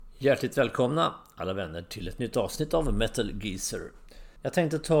Hjärtligt välkomna alla vänner till ett nytt avsnitt av Metal Geezer. Jag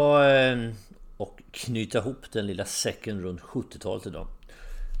tänkte ta och knyta ihop den lilla säcken runt 70-talet idag.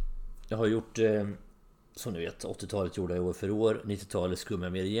 Jag har gjort, som ni vet, 80-talet gjorde jag år för år, 90-talet skummar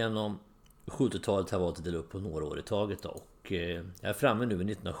jag mer igenom, 70-talet har varit att dela upp på några år i taget då. Och jag är framme nu vid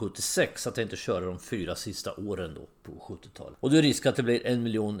 1976, så jag tänkte köra de 4 sista åren då på 70-talet. Och det är risk att det blir 1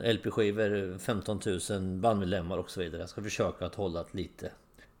 miljon LP-skivor, 15 000 bandmedlemmar och så vidare. Jag ska försöka att hålla det lite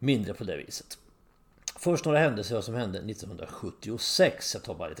mindre på det viset. Först några händelser som hände 1976. Jag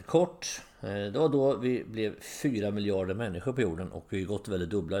tar bara lite kort. Det var då vi blev 4 miljarder människor på jorden och vi har gått väldigt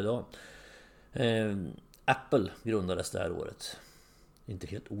dubbla idag. Apple grundades det här året. Inte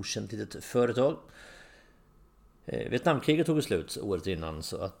helt okänt litet företag. Vietnamkriget tog slut året innan,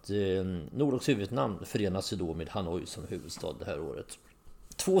 så att Nord- och Sydvietnam förenas sig då med Hanoi som huvudstad det här året.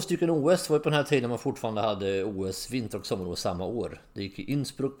 2 stycken OS var ju på den här tiden man fortfarande hade OS vinter och sommar samma år. Det gick i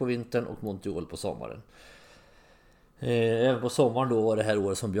Innsbruck på vintern och Montreal på sommaren. Även på sommaren då var det här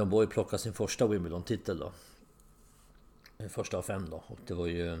året som Björn Borg plockade sin första Wimbledon-titel då. Första av 5 då. Och det var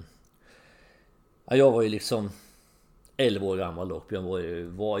ju... Ja, jag var ju liksom 11 år gammal och Björn Borg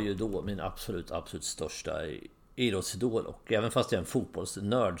var ju då min absolut största idrottsidol. Och även fast jag är en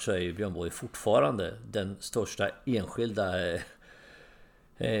fotbollsnörd så är ju Björn Borg fortfarande den största enskilda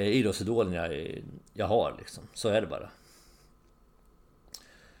idrottsidolen jag har liksom. Så är det bara.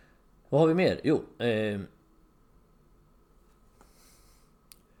 Vad har vi mer? Jo,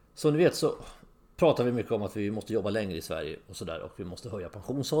 som ni vet så pratar vi mycket om att vi måste jobba längre i Sverige och sådär, och vi måste höja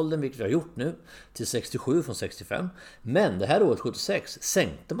pensionsåldern, vilket vi har gjort nu till 67 från 65. Men det här året 76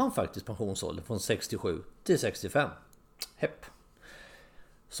 sänkte man faktiskt pensionsåldern från 67 till 65. Hepp.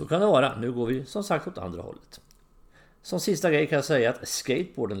 Så kan det vara. Nu går vi som sagt åt andra hållet. Som sista grej kan jag säga att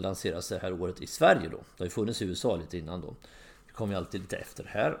skateboarden lanseras det här året i Sverige då. Det har ju funnits i USA lite innan då. Vi kommer ju alltid lite efter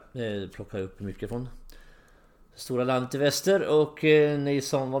här. Plockar upp mycket från det stora landet i väster. Och ni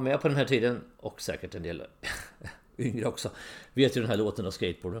som var med på den här tiden, och säkert en del yngre också, vet ju den här låten av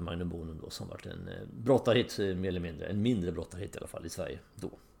Skateboard med Magnum Bonum då, som varit en brottarhit mer eller mindre. En mindre brottarhit i alla fall i Sverige då.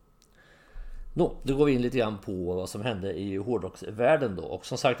 Då går vi in lite grann på vad som hände i hårdrocksvärlden då. Och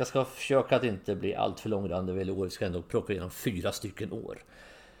som sagt, jag ska försöka att inte bli allt för långrandig. Vi ska ändå plocka igenom 4 stycken år.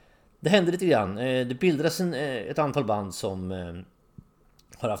 Det hände lite grann. Det bildades ett antal band som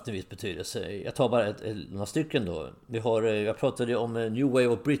har haft en viss betydelse. Jag tar bara några stycken då. Jag pratade om New Wave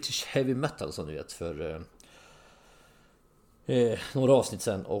of British Heavy Metal som du vet för några avsnitt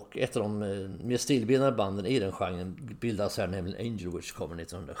sen, och ett av de mer stilbildande banden i den genren bildas här, nämligen Angel Witch, kommer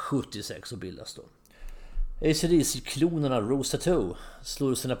 1976 och bildas då. AC/DC-klonerna Rose Tattoo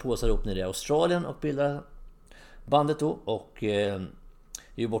slår sina påsar upp nere i Australien och bildar bandet då, och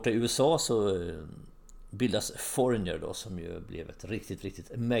ju borta i USA så bildas Foreigner då, som ju blev ett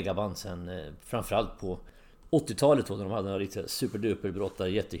riktigt megaband sen, framförallt på 80-talet då, när de hade några riktigt superduper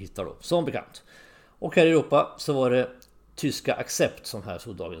brottare jättehittar då, som bekant. Och här i Europa så var det tyska Accept som här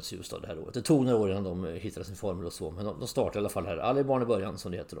såg dagens ljus då det här året. Det tog några år innan de hittade sin formel och så, men de startade i alla fall här. Alla är barn i början,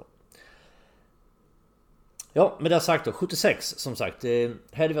 som det heter då. Ja, med det sagt då, 76 som sagt. Här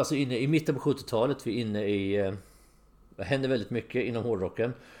är vi alltså inne i mitten på 70-talet. Vi är inne i... Det händer väldigt mycket inom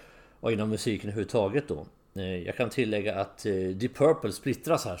hårdrocken och inom musiken överhuvudtaget då. Jag kan tillägga att Deep Purple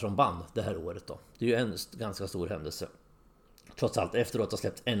splittras här som band det här året då. Det är ju en ganska stor händelse. Trots allt, efteråt har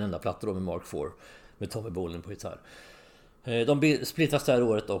släppt en enda platta då med Mark IV med Tommy Bolin på gitarr. De splittras det här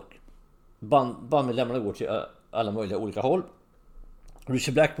året och bandmedlemmarna går till alla möjliga olika håll.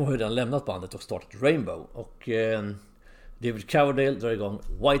 Richard Blackmore har redan lämnat bandet och startat Rainbow, och David Coverdale drar igång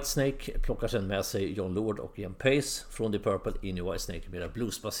Whitesnake, plockar sen med sig John Lord och Ian Pace från Deep Purple in i Whitesnake, mera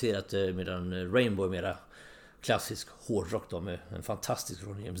bluesbaserat, medan Rainbow är mera klassisk hårdrock då, med en fantastisk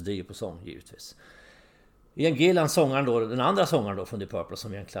Ronnie James Dio på sång givetvis. Ian Gillan, sångaren då, den andra sångaren då från Deep Purple,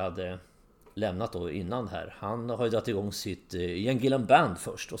 som egentligen hade lämnat då innan här. Han har ju dragit igång sitt Ian Gillan Band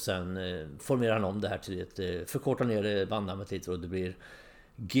först, och sen formerar han om det här till ett förkortar ner bandnamnet lite, och det blir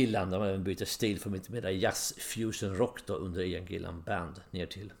Gillan. De även byter stil från lite mer jazz fusion rock då under Ian Gillan Band ner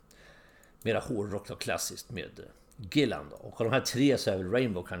till mera hårdrock och klassiskt med Gillan då. Och av de här 3 så är väl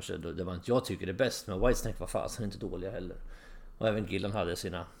Rainbow kanske det var inte jag tycker det är bäst, men Whitesnake var fasen inte dåliga heller. Och även Gillan hade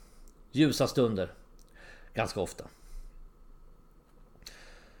sina ljusa stunder ganska ofta.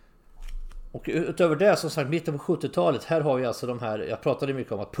 Och utöver det, som sagt, mitten på 70-talet, här har vi alltså de här, jag pratade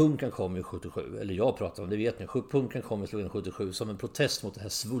mycket om att punken kom i 77, eller jag pratade om det, vet ni, punken kom i 77 som en protest mot den här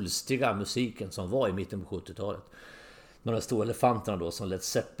svulstiga musiken som var i mitten på 70-talet. Med de stora elefanterna då, som Led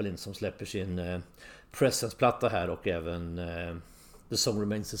Zeppelin som släpper sin Presence-platta här, och även The Song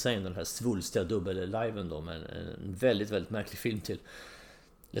Remains the Same, den här svulstiga dubbel-liven då, med en väldigt märklig film till.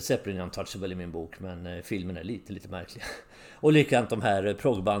 Led Zeppelin är untouchable i min bok, men filmen är lite märklig. Och likadant de här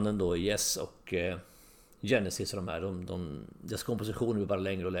proggbanden då, Yes och Genesis och de här, deras kompositioner blir bara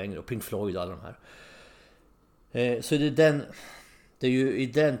längre och längre, och Pink Floyd och alla de här. Så det är ju i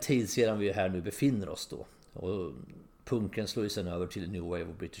den tidssedan vi här nu befinner oss då. Och punken slår ju sen över till New Wave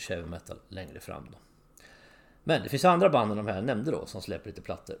och British Heavy Metal längre fram då. Men det finns andra band än de här jag nämnde då som släpper lite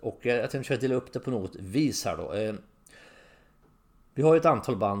plattor. Och jag tänkte försöka dela upp det på något vis här då. Vi har ju ett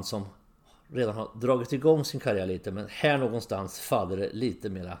antal band som redan har dragit igång sin karriär lite, men här någonstans faller det lite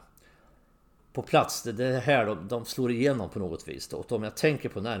mera på plats. Det är här de slår igenom på något vis då. Och de jag tänker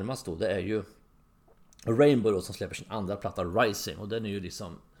på närmast då, det är ju Rainbow då, som släpper sin andra platta Rising, och den är ju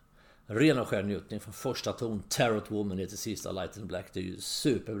liksom ren och skär njutning från första ton Tarot Woman ner till sista Light and Black. Det är ju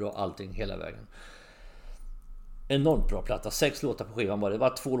superbra allting hela vägen. Enormt bra platta, 6 låtar på skivan bara. Det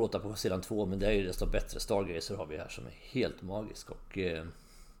var 2 låtar på sidan 2, men det är ju desto bättre. Stargazer har vi här som är helt magisk, och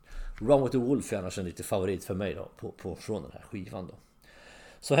Run with the Wolf är annars en lite favorit för mig då, från den här skivan då.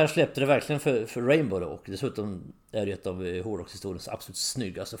 Så här släppte det verkligen för Rainbow då, och dessutom är det ett av hårdrockshistoriens absolut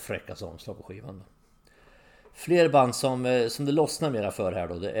snyggaste och fräckaste omslag på skivan då. Fler band som det lossnar mera för här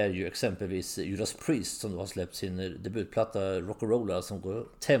då, det är ju exempelvis Judas Priest, som då har släppt sin debutplatta Rock'n'Rolla, som går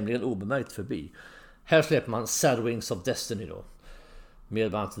tämligen obemärkt förbi. Här släpper man Sad Wings of Destiny då,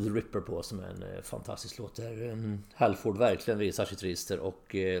 med bandet The Ripper på, som är en fantastisk låt där Halford verkligen visar sitt register.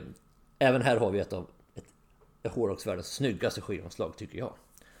 Och även här har vi ett hårdrocksvärldens snyggaste skivomslag, tycker jag.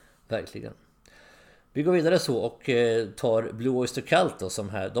 Verkligen. Vi går vidare så och tar Blue Oyster Cult då, som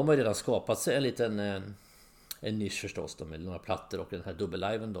här, de har redan skapat sig en liten en nisch förstås då, med några plattor och den här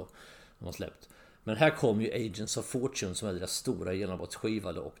dubbelliven då de har släppt. Men här kom ju Agents of Fortune, som är deras stora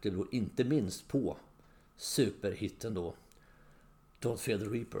genombrottsskiva då, och det beror inte minst på superhitten då Don't Fear the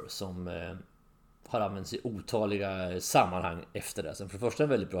Reaper, som har använts i otaliga sammanhang efter det. Sen för det första en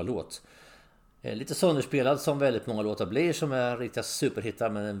väldigt bra låt. Lite sönderspelad som väldigt många låtar blir, som är riktiga superhittar,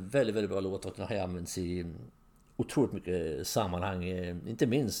 men en väldigt, väldigt bra låt, och den har använts i otroligt mycket sammanhang, inte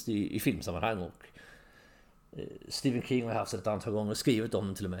minst i filmsammanhang, och Stephen King har haft ett antal gånger skrivit om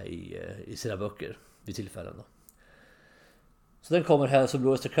den till och med i sina böcker vid tillfällen då. Så den kommer här, så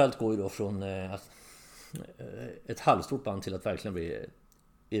Blue Oyster Cult går ju då från ett halvstort band till att verkligen bli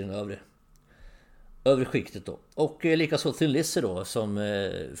i den övre skiktet då. Och likaså Thin Lizzy då, som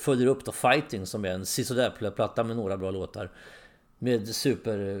följer upp då Fighting, som är en sisådär-platta med några bra låtar, med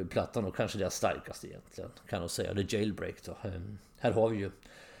superplattan och kanske deras starkaste egentligen, kan jag säga, The Jailbreak då. Här har vi ju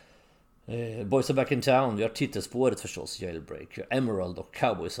Boys Are Back in Town, vi har titelspåret förstås, Jailbreak, Emerald och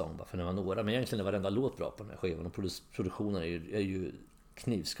Cowboy Song, bara för att nämna några. Men egentligen är varenda låt bra på den här skivan, och produktionen är ju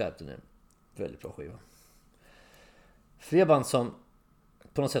knivskarp. Den är en väldigt bra skiva. Fler band som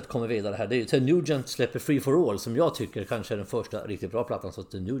på något sätt kommer vidare här, det är ju Ted Nugent släpper Free for All, som jag tycker kanske är den första riktigt bra plattan som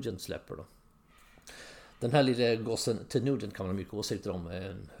Ted Nugent släpper då. Den här lilla gossen Ted Nugent kan man ha mycket åsikter om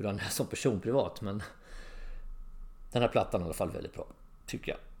hur han är som person privat, men den här plattan är i alla fall väldigt bra,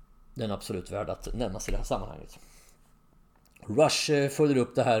 tycker jag. Den är absolut värd att nämnas i det här sammanhanget. Rush följer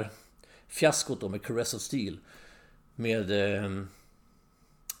upp det här fiaskot då med Caress of Steel med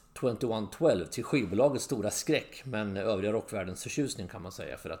 2112 till skivbolagets stora skräck, men övriga rockvärldens förtjusning, kan man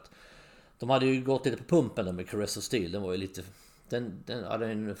säga, för att de hade ju gått lite på pumpen då med Caress of Steel. Den var ju lite,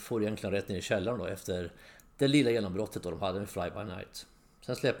 den får egentligen rätt ner i källaren då, efter det lilla genombrottet då de hade med Fly By Night.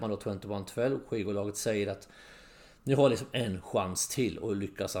 Sen släpper man då 2112, och skivbolaget säger att ni har liksom en chans till och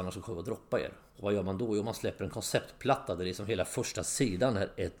lyckas, annars så kommer att droppa er. Och vad gör man då? Jo, man släpper en konceptplatta där liksom hela första sidan är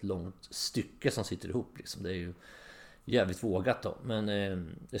ett långt stycke som sitter ihop liksom. Det är ju jävligt vågat då,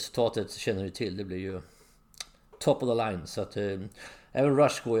 men resultatet känner ni till, det blir ju top of the line. Så att även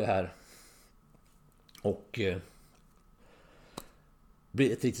Rush går ju här och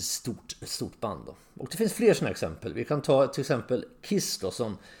blir ett riktigt stort band då. Och det finns fler sådana exempel. Vi kan ta till exempel Kiss då,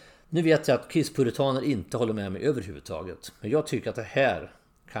 som nu vet jag att Kiss-puritaner inte håller med mig överhuvudtaget. Men jag tycker att det här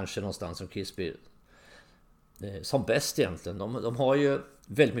kanske någonstans som Kiss blir som bäst egentligen. De har ju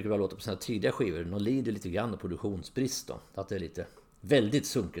väldigt mycket bra låtar på sina tidiga skivor. De lider lite grann av produktionsbrist då. Att det är lite väldigt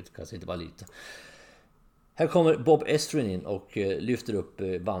sunket, kanske inte bara lite. Här kommer Bob Ezrin in och lyfter upp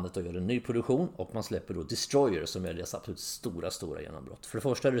bandet och gör en ny produktion. Och man släpper då Destroyer, som är deras absolut stora genombrott. För det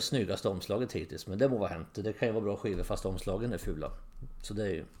första är det snyggaste omslaget hittills, men det må vara hänt. Det kan ju vara bra skivor fast omslagen är fula. Så det är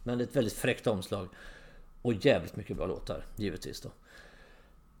ju, men det är ett väldigt fräckt omslag. Och jävligt mycket bra låtar, givetvis då.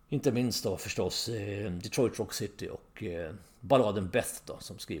 Inte minst då förstås Detroit Rock City och balladen Beth då,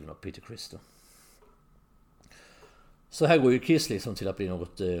 som skriven av Peter Criss då. Så här går ju Kiss liksom till att bli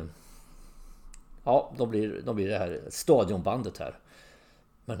något... Ja, de blir det här stadionbandet här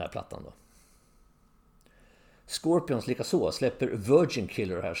med den här plattan då. Scorpions likaså släpper Virgin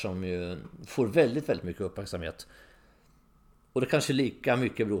Killer här som ju får väldigt, väldigt mycket uppmärksamhet. Och det kanske lika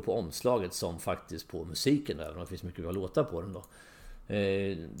mycket beror på omslaget som faktiskt på musiken, även om det finns mycket bra låtar på den då.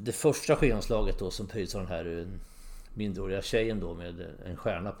 Det första skivomslaget då som pryds av den här mindreåriga tjejen då med en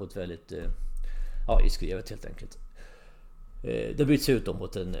stjärna på ett väldigt i skrevet helt enkelt. Det byts ut då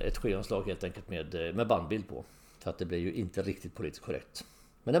mot ett skivomslag helt enkelt med bandbild på. Så att det blir ju inte riktigt politiskt korrekt.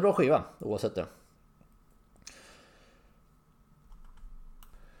 Men det är en bra skiva oavsett det.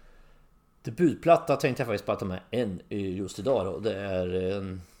 Debutplatta tänkte jag faktiskt på att ta med en just idag då. Det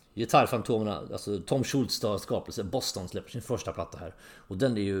är gitarrfantomerna, alltså Tom Schultz skapelse Boston släpper sin första platta här. Och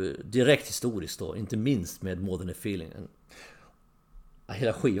den är ju direkt historisk då, inte minst med More Than A Feeling.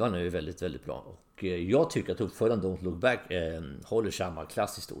 Hela skivan är ju väldigt, väldigt bra. Och jag tycker att uppföljaren Don't Look Back håller samma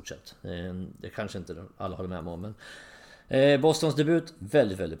klass i stort sett. Det kanske inte alla håller med om, men Bostons debut,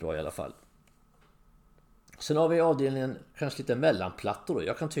 väldigt, väldigt bra i alla fall. Sen har vi avdelningen kanske lite mellanplattor då.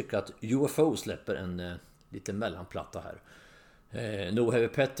 Jag kan tycka att UFO släpper en lite mellanplatta här. No Heavy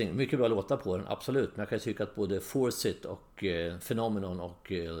Petting, mycket bra låtar på den, absolut. Men jag kan tycka att både Force It och Phenomenon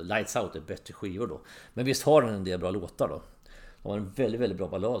och Lights Out är bättre skivor då. Men visst har den en del bra låtar då. De har en väldigt, väldigt bra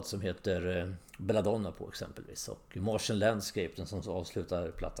ballad som heter Belladonna på exempelvis. Och Martian Landscape, den som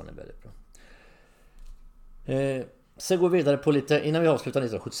avslutar plattan, är väldigt bra. Sen går vi vidare på lite, innan vi avslutar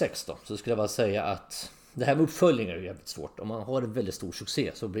 1976 då, så skulle jag bara säga att det här med uppföljningar är jävligt svårt. Om man har en väldigt stor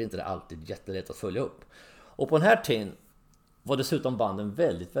succé så blir inte det alltid jättelätt att följa upp. Och på den här tiden var dessutom banden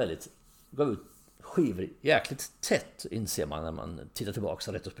väldigt, väldigt gav ut skivor jäkligt tätt, inser man när man tittar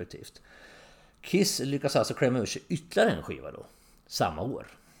tillbaka retrospektivt. Kiss lyckas alltså klämma ur sig ytterligare en skiva då, samma år,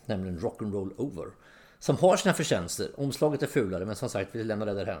 nämligen Rock'n'Roll Over, som har sina förtjänster. Omslaget är fulare, men som sagt, vi lämnar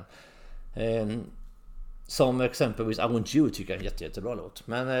det därhän. Som exempelvis I Want You tycker jag är en jättebra låt.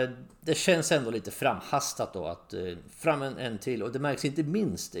 Men det känns ändå lite framhastat då att fram en till. Och det märks inte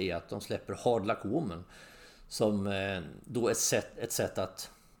minst i att de släpper Hard Luck Woman, som då är ett sätt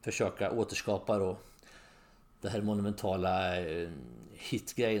att försöka återskapa då det här monumentala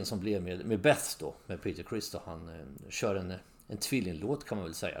hitgrejen som blev med Beth då, med Peter Criss då. Han kör en tvillinglåt kan man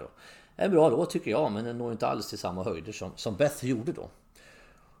väl säga då. En bra låt tycker jag, men den når inte alls till samma höjder som Beth gjorde då.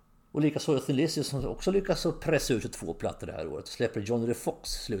 Och likaså Thin Lizzy som också lyckas pressa ut 2 plattor det här året. Släpper Johnny the Fox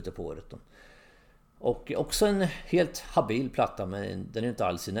slutet på året då. Och också en helt habil platta, men den är inte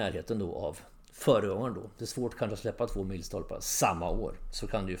alls i närheten då av föregångaren då. Det är svårt kanske att släppa 2 milstolpar samma år. Så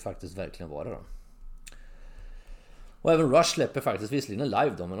kan det ju faktiskt verkligen vara då. Och även Rush släpper faktiskt visserligen en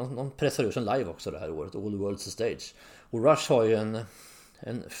live då, men de pressar ut en live också det här året. All the World's a Stage. Och Rush har ju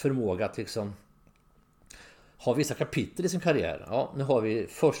en förmåga att liksom ha vissa kapitel i sin karriär. Ja, nu har vi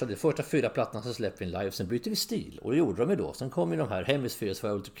första 4 plattorna så släpper vi en live, sen byter vi stil. Och det gjorde de ju då. Sen kommer ju de här Hemispheres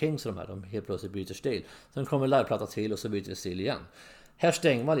för Old Kings och de helt plötsligt byter stil. Sen kommer en liveplatta till och så byter vi stil igen. Här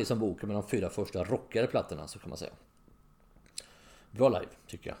stänger man liksom boken med de 4 första rockare plattorna, så kan man säga. Bra live,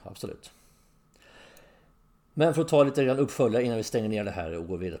 tycker jag, absolut. Men för att ta lite grann uppföljare innan vi stänger ner det här och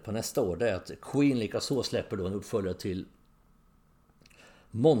går vidare på nästa år, det är att Queen likaså släpper då en uppföljare till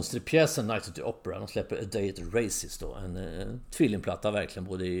monsterpjäsen Night at the Opera. De släpper A Day at the Races då. En tvillingplatta verkligen,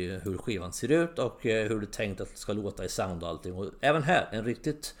 både i hur skivan ser ut och hur det är tänkt att det ska låta i sound och allting. Och även här en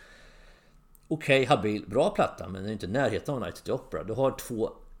riktigt okej, habil, bra platta, men inte närheten av Night at the Opera. Du har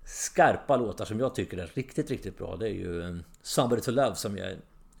 2 skarpa låtar som jag tycker är riktigt, riktigt bra. Det är ju Somebody to Love som är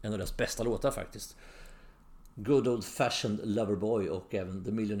en av deras bästa låtar faktiskt. Good Old Fashioned Loverboy och även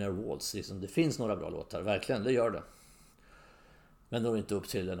The Millionaire Waltz. Det finns några bra låtar, verkligen, det gör det. Men de är inte upp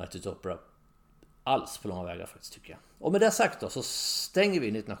till Night at the Opera alls på långa vägar faktiskt, tycker jag. Och med det sagt då, så stänger vi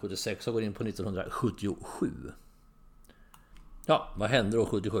 1976 och går in på 1977. Ja, vad händer då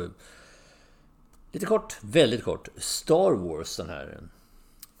 77? Lite kort, väldigt kort. Star Wars, den här.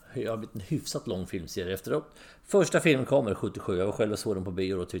 Jag har blivit en hyfsat lång filmserie efteråt. Första filmen kommer 77. Jag var själv och såg den på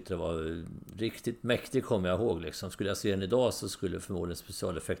bio och tyckte det var riktigt mäktigt, kommer jag ihåg. Liksom. Skulle jag se den idag så skulle förmodligen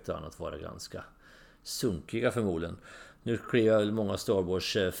specialeffekter och annat vara ganska sunkiga förmodligen. Nu kliar många Star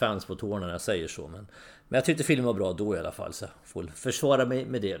Wars-fans på tårna när jag säger så. Men jag tyckte filmen var bra då i alla fall. Så jag får försvara mig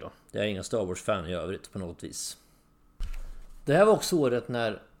med det då. Jag är ingen Star Wars-fan i övrigt på något vis. Det här var också året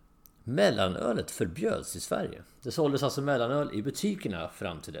när mellanölet förbjöds i Sverige. Det såldes alltså mellanöl i butikerna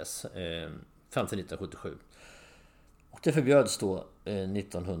fram till 1977. Och det förbjöds då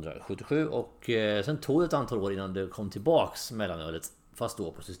 1977 och sen tog det ett antal år innan det kom tillbaks mellanölet, fast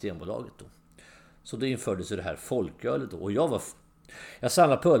då på Systembolaget då. Så det infördes ju det här folkölet då. Och jag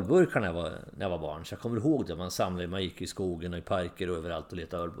samlade på ölburkar när jag var barn, så jag kommer ihåg det. Man gick i skogen och i parker och överallt och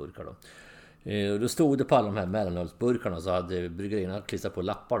letade ölburkar då. Och då stod det på alla de här mellanölsburkarna, så hade bryggerierna klistrat på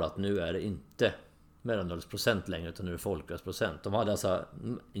lappar då, att nu är det inte mellanölsprocent längre, utan nu är det folkölsprocent. De hade alltså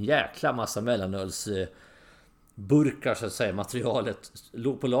en jäkla massa mellanölsburkar så att säga. Materialet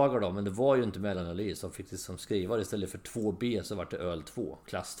låg på lager då, men det var ju inte mellanöl i, så de fick det som skriva. Istället för 2B så var det öl 2,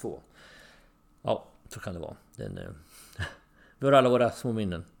 klass 2. Ja, så kan det vara. Vi har alla våra små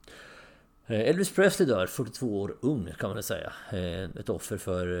minnen. Elvis Presley dör, 42 år ung kan man väl säga. Ett offer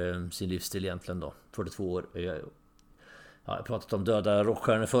för sin livsstil egentligen då. 42 år. Jag har pratat om döda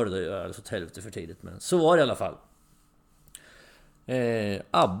rockstjärnor förr, det är alltså ett helvete för tidigt. Men så var det i alla fall.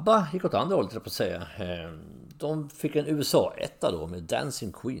 ABBA gick åt andra hållet på att säga. De fick en USA-etta då med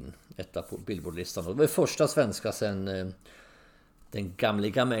Dancing Queen. Etta på Billboard-listan. Det var första svenska sen den gamla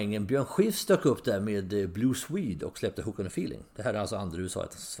gamängen Björn Skifs dök upp där med Blue Swede och släppte Hook on a Feeling. Det här är alltså andra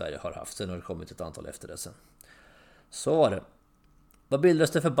USA-ettan som Sverige har haft. Sen har det kommit ett antal efter det sen. Så var det. Vad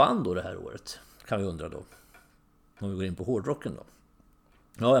bildades det för band då det här året? Kan vi undra då. Om vi går in på hårdrocken då.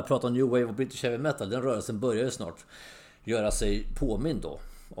 Ja, jag pratar om New Wave och British Heavy Metal. Den rörelsen börjar ju snart göra sig påmind då.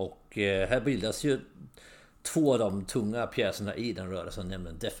 Och här bildas ju två av de tunga pjäserna i den rörelsen,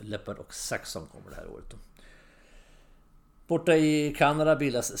 nämligen Def Leppard och Saxon kommer det här året då. Borta i Kanada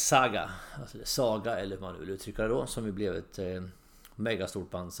bildas Saga, alltså Saga eller hur man vill uttrycka det då, som ju blev ett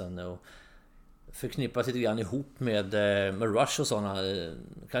megastort band sen och förknippas lite grann ihop med Rush och sådana,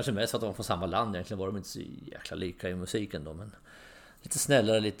 kanske mest för att de var från samma land. Egentligen var de inte så jäkla lika i musiken då, men lite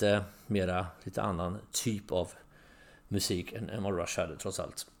snällare, lite mera, lite annan typ av musik än vad Rush hade trots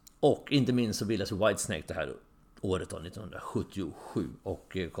allt. Och inte minst så bildas Whitesnake det här året då, 1977,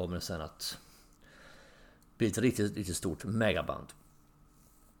 och kommer sen att bli ett riktigt stort megaband.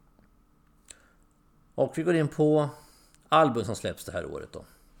 Och vi går in på album som släpps det här året då.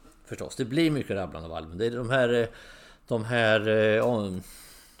 Förstås, det blir mycket rabblande av album. Det är de här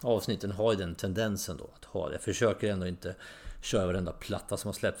avsnitten har ju den tendensen då att ha det. Jag försöker ändå inte köra varenda platta som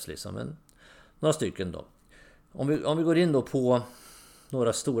har släppts liksom, men några stycken då. Om vi går in då på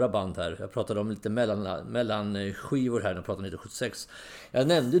några stora band här. Jag pratade om lite mellan skivor här när jag pratade om 1976. Jag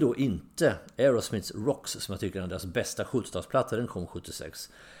nämnde då inte Aerosmiths Rocks som jag tycker är deras bästa 70-talsplatta. Den kom 76.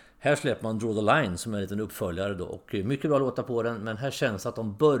 Här släpper man Draw the Line som är en liten uppföljare då. Och mycket bra låtar på den. Men här känns att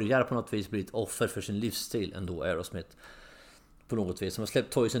de börjar på något vis bli ett offer för sin livsstil ändå, Aerosmith. På något vis. De har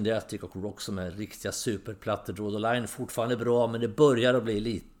släppt Toys in the Attic och Rock som är riktiga superplattor. Draw the Line fortfarande bra, men det börjar att bli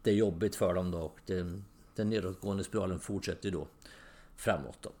lite jobbigt för dem då. Och den nedåtgående spiralen fortsätter ju då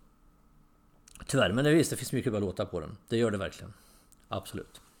framåt då. Tyvärr, men det finns mycket bra låtar på den. Det gör det verkligen.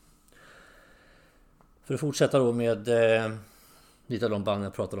 Absolut. För att fortsätta då med lite av de band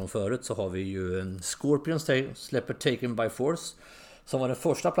jag pratade om förut, så har vi ju Scorpions släpper Taken by Force, som var den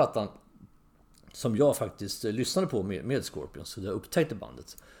första plattan som jag faktiskt lyssnade på med Scorpions, så jag upptäckte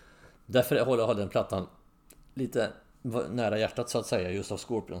bandet. Därför håller jag den plattan lite nära hjärtat så att säga, just av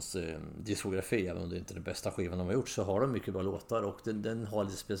Scorpions diskografi. Även om det inte är den bästa skivan de har gjort, så har de mycket bra låtar, och den har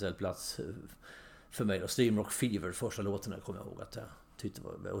lite speciell plats för mig då. Steamrock Fever, första låten kommer jag ihåg att jag tyckte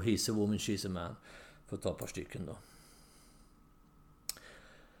var, och He's a Woman, She's a Man, för att ta ett par stycken då.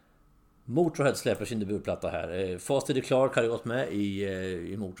 Motörhead släpper sin debutplatta här. Fast Eddie Clarke hade gått med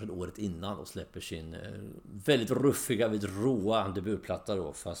i Motörhead året innan och släpper sin väldigt ruffiga, väldigt råa debutplatta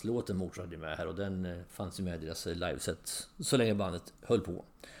då. Fast låten Motörhead är med här, och den fanns ju med i deras liveset så länge bandet höll på.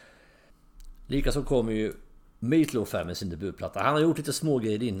 Likaså kommer ju Meatloaf här med sin debutplatta. Han har gjort lite små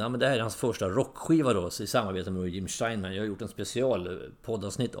grejer innan, men det här är hans första rockskiva då, i samarbete med Jim Steinman. Jag har gjort en special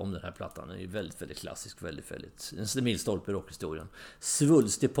poddavsnitt om den här plattan. Den är väldigt, väldigt klassisk, väldigt en milstolpe i rockhistorien.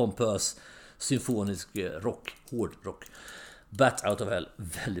 Svulstig, pompös, symfonisk rock, hård rock. Bat Out of Hell,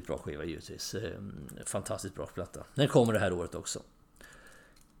 väldigt bra skiva givetvis. Fantastiskt bra platta. Den kommer det här året också.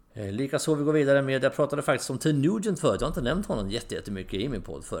 Likaså vi går vidare med, jag pratade faktiskt om Ted Nugent förut. Jag har inte nämnt honom jättemycket i min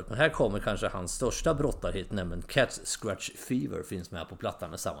podd förut, men här kommer kanske hans största brottarhit, nämligen Cat Scratch Fever, finns med på plattan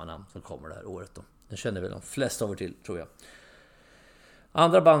med samma namn som kommer det här året då. Den känner väl de flesta av er till, tror jag.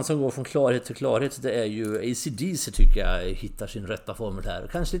 Andra band som går från klarhet till klarhet, det är ju AC/DC, tycker jag hittar sin rätta formel här.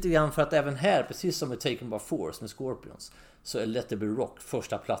 Kanske lite grann för att även här, precis som med Taken by Force med Scorpions, så är Let It Be Rock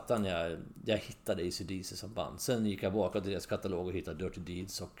första plattan jag hittade AC/DC som band. Sen gick jag bakåt i deras katalog och hittade Dirty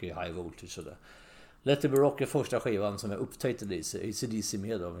Deeds och High Voltage och det. Let It Be Rock är första skivan som jag upptäckte AC/DC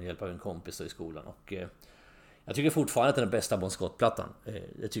med hjälp av en kompis i skolan, och jag tycker fortfarande att det är den bästa Bon Scott-plattan.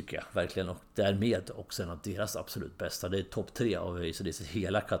 Det tycker jag verkligen, och därmed också en av deras absolut bästa. Det är topp 3 av AC/DCs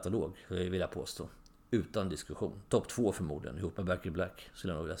hela katalog, vill jag påstå. Utan diskussion. Topp 2 förmodligen, ihop med Back in Black,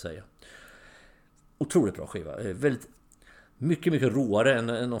 skulle jag nog vilja säga. Otroligt bra skiva. Väldigt mycket råare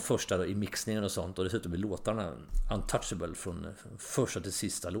än de första då, i mixningen och sånt. Och dessutom är låtarna untouchable från första till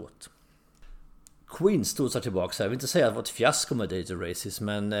sista låt. Queen stodsar tillbaka. Jag vill inte säga att det var ett fiasko med Data Races,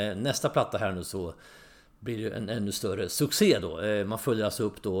 men nästa platta här nu så blir det en ännu större succé då. Man följer alltså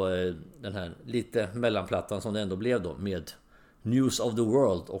upp då den här lite mellanplattan som det ändå blev då med News of the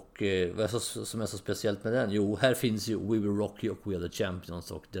World. Och vad är som är så speciellt med den? Jo, här finns ju We Will Rock You och We Are The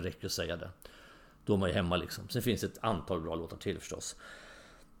Champions, och det räcker att säga det. Då är man ju hemma liksom. Sen finns det ett antal bra låtar till förstås.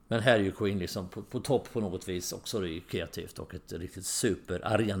 Men här är ju Queen liksom på topp på något vis. Också det är kreativt och ett riktigt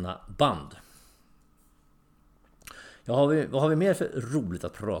super-arena-band. Ja, vad har vi mer för roligt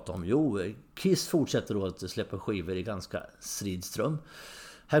att prata om? Jo, Kiss fortsätter då att släppa skivor i ganska stridström.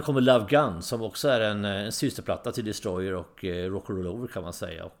 Här kommer Love Gun som också är en systerplatta till Destroyer och Rock and Roll Over kan man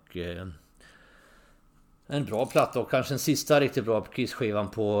säga. Och en bra platta och kanske en sista riktigt bra Kiss-skivan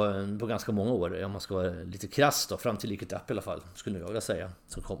på ganska många år. Om man ska vara lite krass då, fram till Lick It Up i alla fall, skulle jag vilja säga.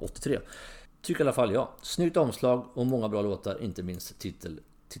 Som kom 83. Tycker i alla fall jag. Snyggt omslag och många bra låtar, inte minst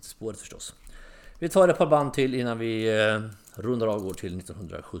titelspåret förstås. Vi tar ett par band till innan vi rundar av går till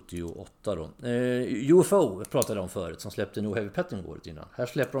 1978 då. UFO pratade om förut, som släppte No Heavy Petting året innan. Här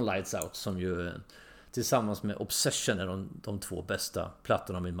släpper de Lights Out som ju tillsammans med Obsession är de två bästa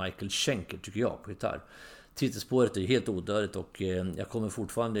plattorna med Michael Schenker tycker jag på gitarr. Titelspåret är helt odödigt och jag kommer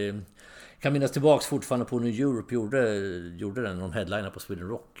fortfarande kan minnas tillbaks fortfarande på när Europe gjorde den någon headliner på Sweden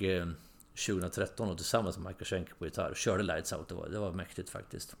Rock 2013 och tillsammans med Michael Schenker på gitarr körde Lights Out. Det var mäktigt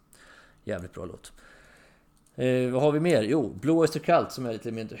faktiskt. Jävligt bra låt. Vad har vi mer? Jo, Blue Oyster Cult som är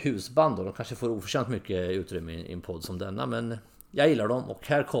lite mer husband och de kanske får oförtjänt mycket utrymme i en podd som denna, men jag gillar dem. Och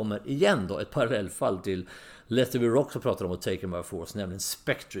här kommer igen då ett parallellfall till Let It Be Rock som pratar om att Take By Force, nämligen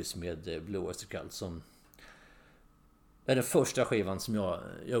Spectres med Blue Oyster Cult som är den första skivan som jag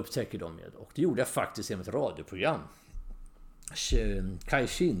upptäcker dem med. Och det gjorde jag faktiskt genom ett radioprogram. Kai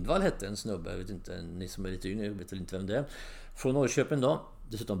Kindvall hette en snubbe, jag vet inte, ni som är lite yngre vet inte vem det är. Från Norrköping då.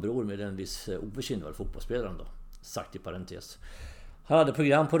 Dessutom bror med en viss Ove Kindvall, fotbollsspelaren då. Sagt i parentes. Han hade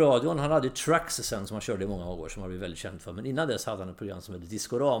program på radion. Han hade Trucks sen som han körde i många år som han blev väldigt känd för. Men innan dess hade han ett program som hette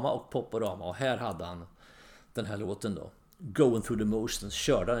Discorama och Poporama. Och här hade han den här låten då. Going Through the Motions.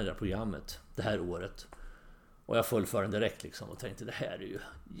 Körde han i det här programmet det här året. Och jag föll för den direkt liksom. Och tänkte det här är ju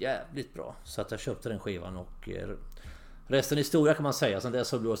jävligt bra. Så att jag köpte den skivan och resten är historia kan man säga. Sen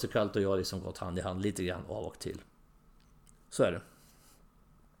dess har Blue Oyster Cult och jag liksom gått hand i hand lite grann av och till. Så är det.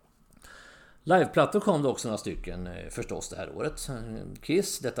 Liveplattor kom det också några stycken förstås det här året.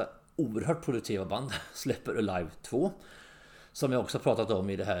 Kiss, detta oerhört produktiva band, släpper Alive 2. Som jag också pratat om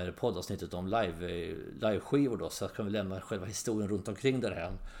i det här poddavsnittet om liveskivor då. Så kan vi lämna själva historien runt omkring det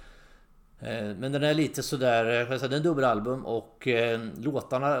här. Men den är lite sådär, det är en dubbelalbum och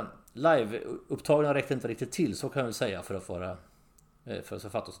låtarna, live-upptagna räckte inte riktigt till, så kan jag väl säga för att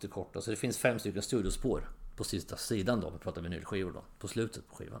fatta oss lite kort. Så det finns 5 stycken studiospår på sista sidan då, vi pratar vinylskivor då, på slutet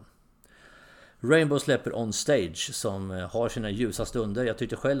på skivan. Rainbow släpper On Stage som har sina ljusa stunder. Jag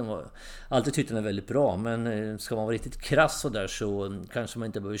tyckte själv alltid tyckte den är väldigt bra, men ska man vara riktigt krass och där så kanske man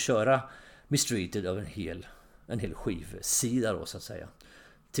inte behöver köra Mistreated av en hel skivsida då så att säga.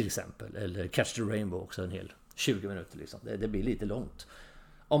 Till exempel, eller Catch the Rainbow också en hel 20 minuter liksom. Det blir lite långt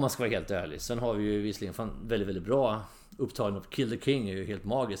om man ska vara helt ärlig. Sen har vi ju visserligen väldigt, väldigt bra upptagning av Kill the King är ju helt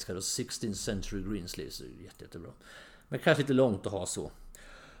magiska och 16th Century Greensleeves är ju jättebra. Men kanske lite långt att ha så.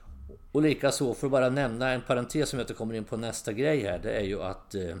 Och lika så, för att bara nämna en parentes som jag inte kommer in på nästa grej här, det är ju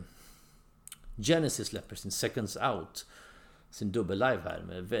att Genesis släpper sin Seconds Out, sin dubbel live här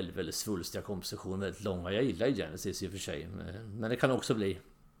med väldigt, väldigt svulstiga kompositioner, väldigt långa. Jag gillar Genesis i och för sig, men det kan också bli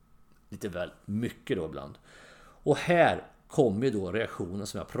lite väl mycket då ibland. Och här kommer ju då reaktionen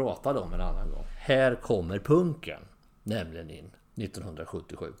som jag pratade om en annan gång. Här kommer punken, nämligen in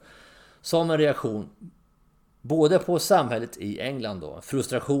 1977. Som en reaktion både på samhället i England då,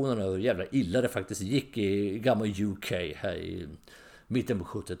 frustrationen över hur jävla illa det faktiskt gick i gamla UK här i mitten på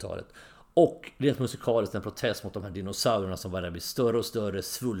 70-talet. Och rent musikaliskt en protest mot de här dinosaurierna som bara blir större och större,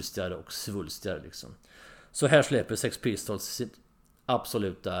 svulstigare och svulstigare liksom. Så här släpper Sex Pistols sitt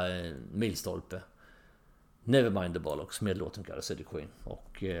absoluta milstolpe. Nevermind the Bollocks med låten Carousel the Queen.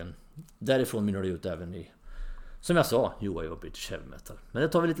 Och därifrån minnar det ut även i, som jag sa, UI och British Heavy Metal. Men det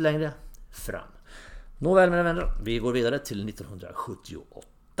tar vi lite längre fram. Nåväl mina vänner, vi går vidare till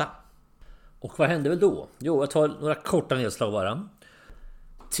 1978. Och vad hände väl då? Jo, jag tar några korta nedslag bara.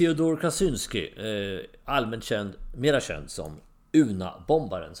 Theodor Kaczynski, allmänt känd, mera känd som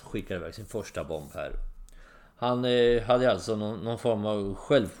Una-bombaren som skickade iväg sin första bomb här. Han hade alltså någon form av en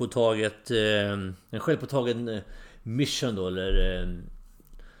självpåtagen mission då, eller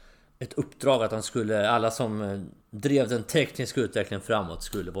ett uppdrag att han skulle, alla som drev den tekniska utvecklingen framåt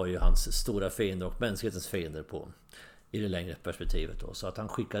skulle vara ju hans stora fiender och mänsklighetens fiender i det längre perspektivet då. Så att han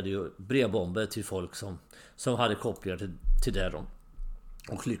skickade ju brevbomber till folk som hade kopplingar till det då.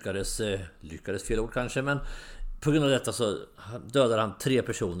 Och lyckades fel ord kanske, men på grund av detta så dödade han 3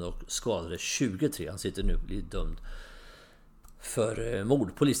 personer och skadade 23. Han sitter nu blir dömd för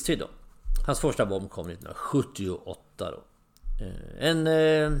mord på livstid då. Hans första bomb kom 1978 då.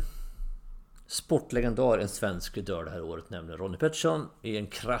 En sportlegendar, en svensk, dör det här året, nämligen Ronnie Peterson i en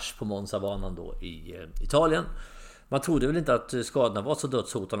krasch på Monza-banan då i Italien. Man trodde väl inte att skadorna var så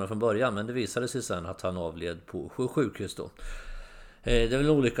dödshotande från början, men det visade sig sen att han avled på sjukhus då. Det är väl en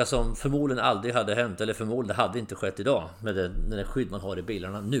olycka som förmodligen aldrig hade hänt, eller förmodligen hade inte skett idag med den skydd man har i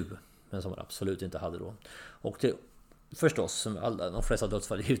bilarna nu, men som man absolut inte hade då. Och det förstås, som de flesta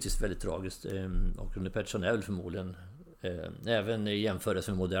dödsfall är givetvis väldigt tragiskt, och Ronnie Peterson är väl förmodligen även i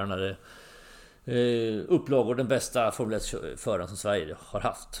jämförelse med modernare upplagor den bästa Formel 1-föraren som Sverige har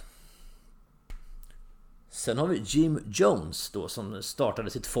haft. Sen har vi Jim Jones då, som startade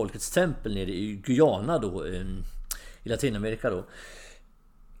sitt Folkets tempel nere i Guyana då, i Latinamerika då.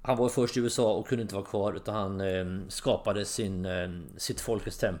 Han var först i USA och kunde inte vara kvar, utan han skapade sitt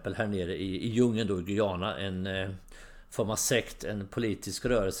Folkets tempel här nere i djungeln då i Guyana, en form av sekt, en politisk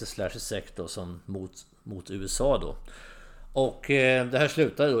rörelse / sekt då, som mot USA då. Och det här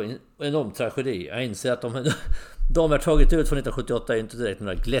slutade då i en enorm tragedi. Jag inser att de har tagit ut från 1978 är inte direkt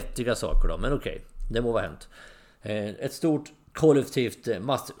några glättiga saker då, men okej, det må vara hänt. Ett stort kollektivt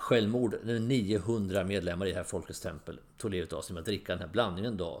masssjälvmord, 900 medlemmar i det här Folkets tempel tog livet av sig med att dricka den här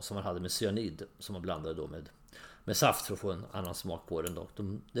blandningen då, som man hade med cyanid, som man blandade då med saft för att få en annan smak på den då.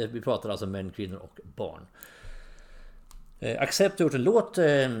 Vi pratar alltså män, kvinnor och barn. Accept har gjort en låt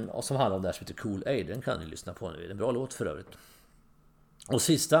som handlar om det här som heter Cool Aid. Den kan ni lyssna på nu, det är en bra låt för övrigt. Och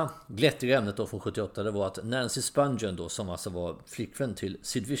sista glättiga ämnet då från 78, det var att Nancy Spungen då, som alltså var flickvän till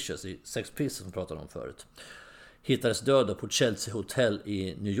Sid Vicious i Sex Pistols som vi pratade om förut, hittades död på Chelsea Hotel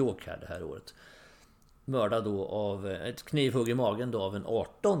i New York här det här året. Mördad då av ett knivhugg i magen då av en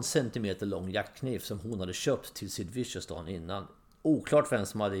 18 cm lång jaktkniv som hon hade köpt till Sid Vicious dagen innan. Oklart vem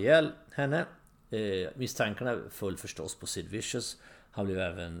som hade ihjäl henne. Misstankarna föll förstås på Sid Vicious. Han blev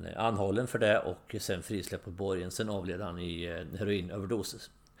även anhållen för det och sen frisläppt på borgen. Sen avled han i heroinöverdos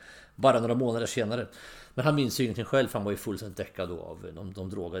bara några månader senare. Men han minns ju ingenting själv, för han var ju fullständigt däckad då av de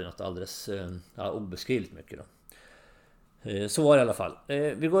drogade något alldeles obeskrivligt mycket då. Så var det i alla fall.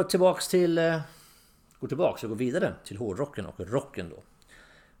 Vi går vidare till hårdrocken och rocken då.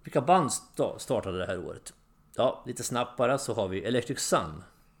 Vilka band startade det här året? Ja, lite snabbt bara så har vi Electric Sun.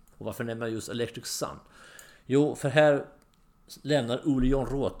 Och varför nämner jag just Electric Sun? Jo, för här lämnar Ole John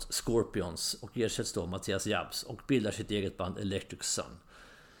Roth Scorpions och ersätts då Mattias Jabs och bildar sitt eget band Electric Sun.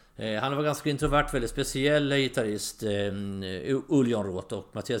 Han var ganska introvert, väldigt speciell gitarrist, Ole John Roth, och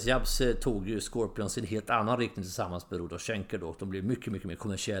Mattias Jabs tog ju Scorpions i en helt annan riktning tillsammans med Rudolf Schenker då. De blev mycket, mycket mer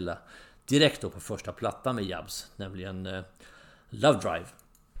kommersiella direkt då på första plattan med Jabs, nämligen Love Drive.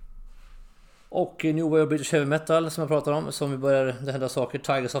 Och New Wave British Heavy Metal som jag pratar om, som vi börjar det hända saker.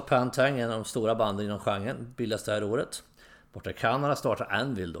 Tigers of Pantang, en av de stora banden inom genren, bildas det här året. Borta i Kanada startar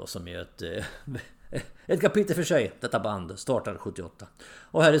Anvil då, som är ett kapitel för sig. Detta band startar 78.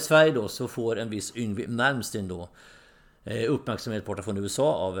 Och här i Sverige då så får en viss Yngwie Malmsteen då uppmärksamhet borta från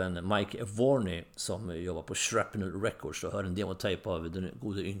USA av en Mike Varney som jobbar på Shrapnel Records och hör en demotape av den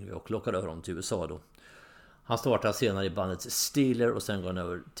gode Yngwie och lockar över honom till USA då. Han startar senare i bandet Steeler och sen går han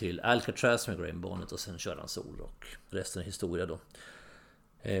över till Alcatraz med Graham Bonnet och sen kör han solrock. Resten är historia då.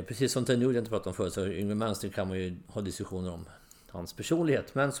 Precis som Ted Nugent pratade om förut, så Yngwie Malmsteen kan man ju ha diskussioner om hans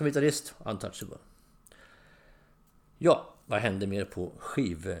personlighet, men som gitarrist, untouchable. Ja, vad händer mer på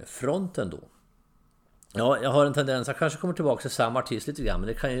skivfronten då? Ja, jag har en tendens att kanske komma tillbaka till samma artist lite grann, men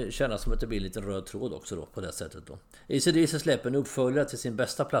det kan ju kännas som att det blir lite röd tråd också då på det sättet då. AC/DC släpper en uppföljare till sin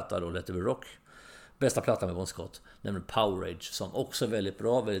bästa platta då, Let It Be Rock. Bästa plattan med Bon Scott, nämligen Power Rage, som också är väldigt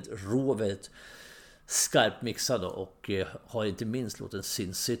bra, väldigt rå, väldigt skarpt mixad då, och har inte minst låten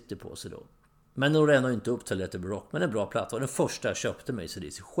Sin City på sig då. Men når ändå inte upp till Let It Be Rock, men en bra platta. Och den första jag köpte mig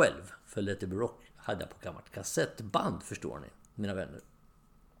AC/DC själv, för Let It Be Rock hade jag på gammalt kassettband, förstår ni, mina vänner.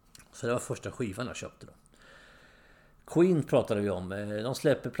 Så det var första skivan jag köpte då. Queen pratade vi om. De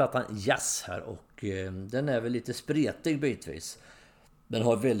släpper plattan Jazz här och den är väl lite spretig bitvis. Den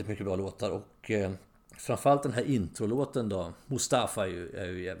har väldigt mycket bra låtar och framförallt den här introlåten då, Mustafa är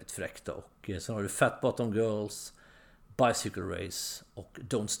ju jävligt fräck då. Och sen har du Fat Bottom Girls, Bicycle Race och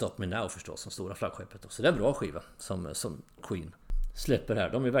Don't Stop Me Now förstås, som stora flaggskeppet då. Så det är en bra skiva som Queen släpper här.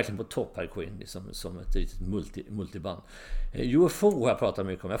 De är verkligen på topp här, Queen, liksom, som ett riktigt multiband. UFO har jag pratat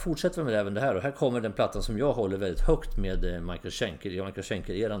mycket om. Jag fortsätter med även det här, och här kommer den plattan som jag håller väldigt högt med Michael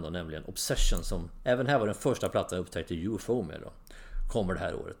Schenker-eran då, nämligen Obsession, som även här var den första plattan jag upptäckte UFO med då. Kommer det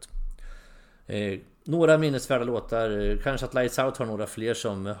här året. Några minnesvärda låtar, kanske att Lights Out har några fler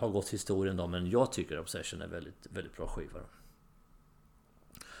som har gått historien då, men jag tycker Obsession är väldigt, väldigt bra skiva.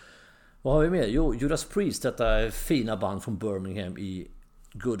 Vad har vi mer? Jo, Judas Priest, detta fina band från Birmingham i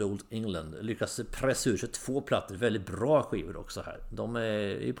Good Old England, lyckas pressa ur sig 2 plattor, väldigt bra skivor också här. De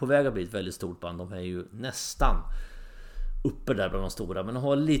är på väg att bli ett väldigt stort band, de är ju nästan uppe där bland de stora, men de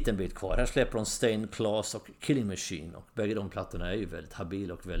har en liten bit kvar. Här släpper de Stained Class och Killing Machine, och bägge de plattorna är ju väldigt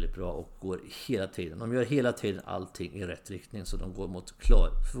habila och väldigt bra och går hela tiden. De gör hela tiden allting i rätt riktning, så de går mot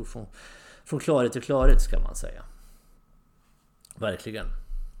från klarhet till klarhet, ska man säga. Verkligen.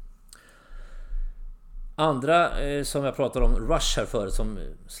 Andra som jag pratade om, Rush här förut, som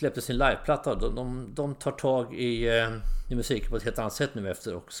släppte sin liveplatta, de tar tag i musiken på ett helt annat sätt nu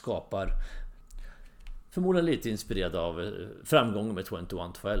efter och skapar, förmodligen lite inspirerad av framgången med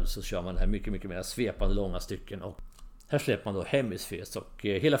 2112, så kör man det här mycket, mycket mer svepande långa stycken, och här släpper man då Hemispheres, och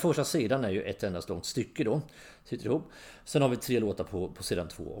hela första sidan är ju ett endast långt stycke då, sitter ihop. Sen har vi 3 låtar på sidan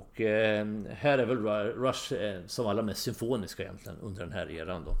 2, och här är väl Rush som allra mest symfoniska egentligen under den här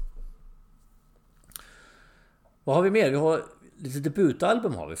eran då. Vad har vi mer? Vi har lite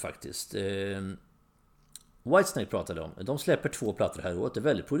debutalbum har vi faktiskt. Whitesnake pratade om. De släpper 2 plattor här året. Det är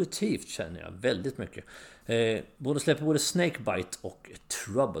väldigt produktivt, känner jag. Väldigt mycket. Både släpper både Snakebite och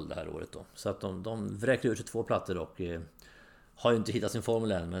Trouble det här året då. Så att de vräker ut sig 2 plattor och har ju inte hittat sin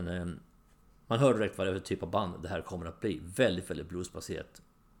formel än. Men man hör direkt vad det är för typ av band det här kommer att bli. Väldigt, väldigt bluesbaserat.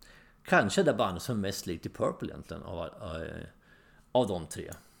 Kanske det band som är mest likt i Purple egentligen av de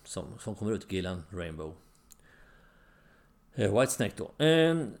 3 som kommer ut. Gillan, Rainbow, Whitesnake då.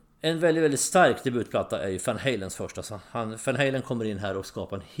 En väldigt, väldigt stark debutplatta är ju Van Halens första. Så Van Halen kommer in här och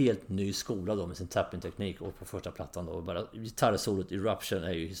skapar en helt ny skola då med sin tapping-teknik. Och på första plattan då, bara gitarrsolot Eruption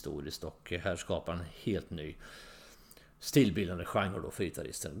är ju historiskt. Och här skapar en helt ny stilbildande genre då för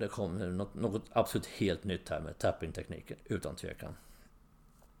gitarristen. Det kommer något absolut helt nytt här med tapping-tekniken, utan tvekan.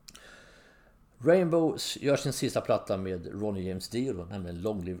 Rainbow gör sin sista platta med Ronnie James Dio, nämligen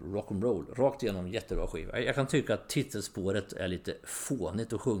Long Live Rock'n'Roll. Rakt igenom jättebra skiva. Jag kan tycka att titelspåret är lite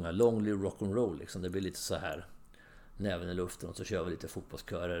fånigt att sjunga Long Live Rock'n'Roll liksom. Det blir lite så här näven i luften och så kör vi lite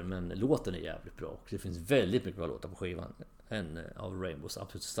fotbollskörer. Men låten är jävligt bra och det finns väldigt mycket bra låtar på skivan. En av Rainbows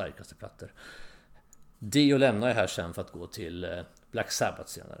absolut starkaste plattor. Dio lämnar jag här sen för att gå till Black Sabbath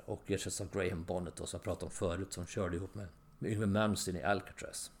senare och ersätts av Graham Bonnet då, som jag pratade om förut, som körde ihop med Yngwie Malmsteen i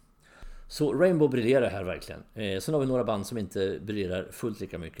Alcatraz. Så Rainbow briljerar här verkligen. Sen har vi några band som inte briljerar fullt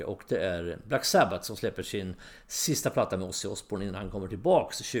lika mycket, och det är Black Sabbath som släpper sin sista platta med Ozzy Osbourne innan han kommer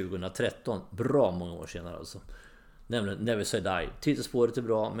tillbaks 2013. Bra många år senare alltså. Nämligen Never Say Die. Titelspåret är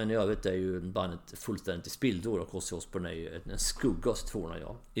bra, men i övrigt är ju bandet fullständigt i spillror, och Ozzy Osbourne är ju en skugga, tror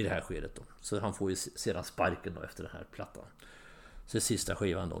jag, i det här skedet då. Så han får ju sedan sparken då efter den här plattan. Så det sista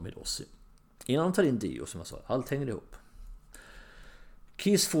skivan då med Ozzy. Innan de tar in Dio, som jag sa, allt hänger ihop.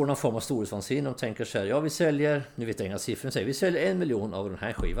 Kiss får någon form av storhetsvansinne och tänker så här: ja, vi säljer, nu vet jag inga siffror, säger vi säljer 1 miljon av den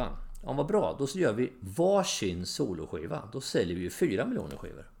här skivan. Ja, vad bra, då så gör vi varsin soloskiva. Då säljer vi ju 4 miljoner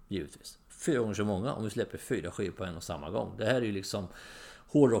skivor, givetvis. 4 gånger så många om vi släpper 4 skivor på en och samma gång. Det här är ju liksom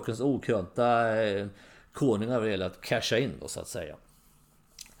hårdrockens okrönta konungar vad det gäller att casha in då, så att säga.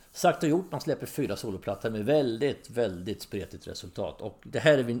 Sagt och gjort, man släpper 4 soloplattor med väldigt, väldigt spretigt resultat. Och det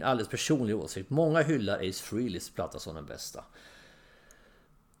här är min alldeles personliga åsikt. Många hyllar Ace Frehleys platta som den bästa.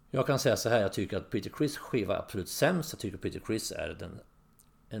 Jag kan säga så här, jag tycker att Peter Criss skiva är absolut sämst. Jag tycker att Peter Criss är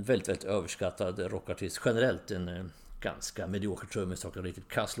en väldigt, väldigt överskattad rockartist. Generellt en ganska medioker trummis och en riktigt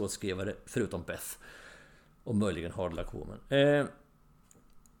kass låtskrivare, förutom Beth. Och möjligen Hard Luck Woman.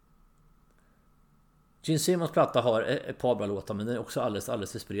 Gene Simmons platta har ett par bra låtar, men den är också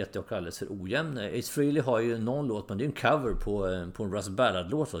alldeles för spretig och alldeles för ojämn. Ace Frehley har ju någon låt, men det är en cover på en Russ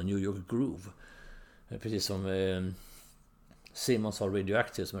Ballard-låt, New York Groove. Precis som Simmons har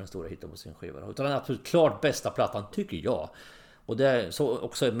Radioactive som är den stora hitten på sin skiva. Utan den absolut klart bästa plattan, tycker jag. Och det är så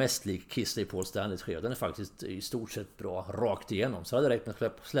också är mest lik Kiss i Paul Stanleys skiva. Den är faktiskt i stort sett bra rakt igenom. Så hade det räckt med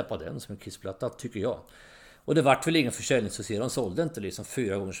att släppa den som en Kiss-platta, tycker jag. Och det vart väl ingen försäljningssuccé. De sålde inte liksom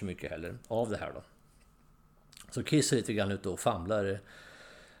 4 gånger så mycket heller av det här då. Så Kiss är lite grann ute och famlar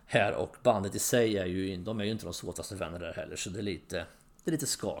här, och bandet i sig är ju inte de svåraste vänner där heller, så det är lite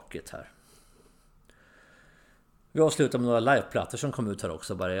skakigt här. Vi avslutar med några liveplattor som kom ut här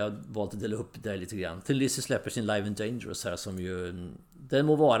också. Jag har valt att dela upp det lite grann. Till Lizzy släpper sin Live and Dangerous här, som ju, den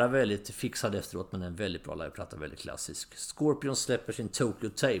må vara väldigt fixad efteråt, men en väldigt bra liveplatta, väldigt klassisk. Scorpions släpper sin Tokyo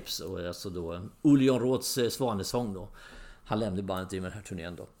Tapes, och alltså då Ulion Roths svanesång då. Han lämnade bandet i med den här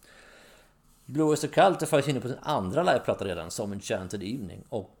turnén då. Blue Oyster Cult är faktiskt inne på sin andra liveplatta redan, som Enchanted Evening.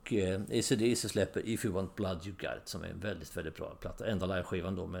 Och AC/DC släpper If You Want Blood You Got It, som är en väldigt, väldigt bra platta. Enda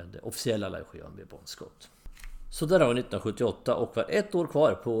liveskivan då med officiella liveskivan med Bon Scott. Så där har vi 1978 och var ett år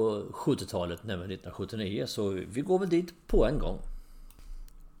kvar på 70-talet, nämligen 1979. Så vi går väl dit på en gång.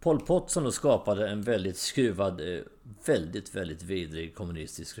 Pol Pot som då skapade en väldigt skruvad, väldigt, väldigt vidrig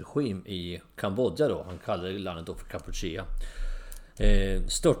kommunistisk regim i Kambodja då. Han kallade landet då för Kampuchea.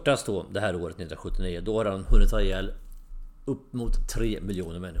 Störtas då det här året 1979. Då har han hunnit ta ihjäl upp mot 3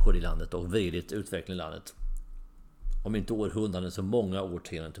 miljoner människor i landet och vidrigt utveckling i landet. Om inte århundraden så många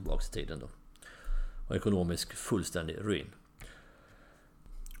årtionden tillbaka i tiden då. Och ekonomisk fullständig ruin.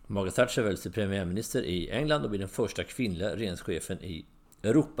 Margaret Thatcher väljs till premiärminister i England och blir den första kvinnliga regeringschefen i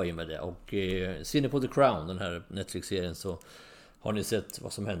Europa i och med det. Och ser ni på The Crown, den här Netflix-serien, så har ni sett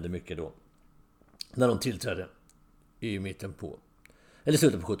vad som hände mycket då. När de tillträdde i mitten på, eller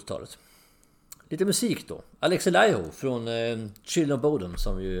slutet på 70-talet. Lite musik då. Alex Laiho från Children of Bodom,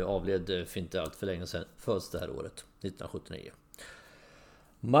 som ju avled för inte allt för länge sedan, föds det här året, 1979.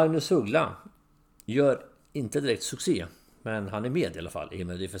 Magnus Uggla gör inte direkt succé, men han är med i alla fall i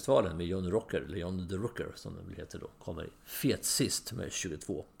Melodifestivalen med John Rocker, eller John the Rocker som det heter då. Kommer fet sist med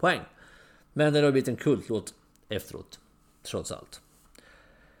 22 poäng. Men det har blivit en kultlåt efteråt, trots allt.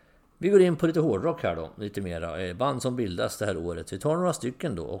 Vi går in på lite hårdrock här då, lite mera band som bildas det här året. Vi tar några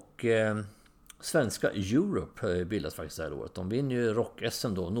stycken då och svenska Europe bildas faktiskt det här året. De vinner ju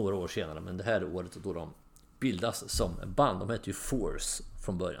rock-SM då några år senare, men det här året då de bildas som band. De heter ju Force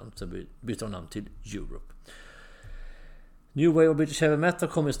från början, så byter de namn till Europe. New Wave och British Heavy Metal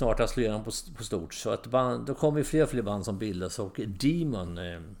kommer snart att slå igenom på stort, så att då kommer ju fler och fler band som bildas, och Demon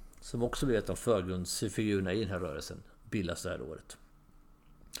som också blir ett av förgrundsfigurerna i den här rörelsen bildas det här året.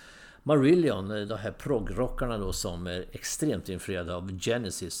 Marillion, de här prog-rockarna då som är extremt influerade av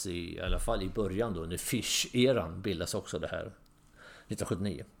Genesis i alla fall i början då, när Fish-eran bildas också det här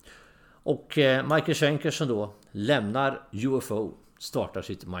 1979. Och Michael Schenker som då lämnar UFO startar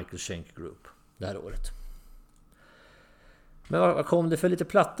sitt Michael Schenker Group det här året. Men vad kom det för lite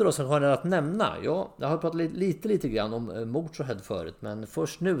plattor då som har att nämna? Ja, jag har pratat lite grann om Motörhead förut, men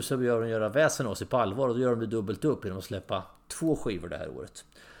först nu så gör de göra väsen av sig på allvar, och då gör de det dubbelt upp genom att släppa 2 skivor det här året.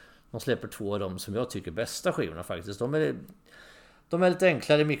 De släpper 2 av dem som jag tycker bästa skivorna faktiskt. De är lite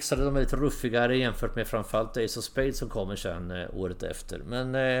enklare mixade, de är lite ruffigare jämfört med framförallt Ace of Spades som kommer sen året efter.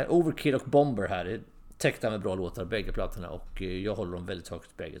 Men Overkill och Bomber här är täckta med bra låtar bägge plattorna, och jag håller dem väldigt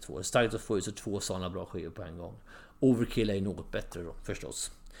högt bägge två. Det är starkt att få ut 2 sådana bra skivor på en gång. Overkill är något bättre då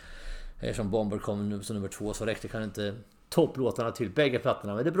förstås. Eftersom Bomber kom nu som nummer 2 så räckte kan inte topplåtarna till bägge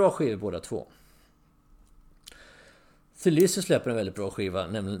plattorna, men det är bra skivor båda två. Thin Lizzy släpper en väldigt bra skiva,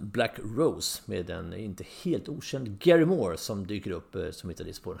 nämligen Black Rose, med en inte helt okänd Gary Moore som dyker upp som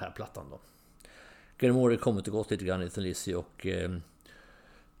gitarrist på den här plattan då. Gary Moore har kommit och gått lite grann i Thin Lizzy och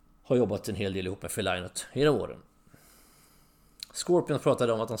har jobbat en hel del ihop med Phil Lynott genom åren. Scorpions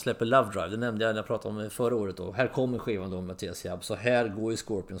pratade om att de släpper Love Drive, det nämnde jag när jag pratade om förra året då. Här kommer skivan då med Mattias Jabb, så här går ju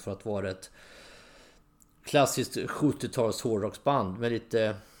Scorpions för att vara ett klassiskt 70-tals hårdrocksband med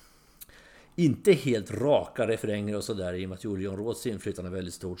lite inte helt raka refränger och sådär, i och med att John Roths inflytande är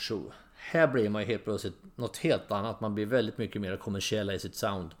väldigt stort. Så här blir man helt plötsligt något helt annat. Man blir väldigt mycket mer kommersiella i sitt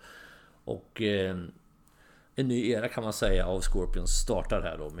sound. Och en ny era kan man säga av Scorpions startar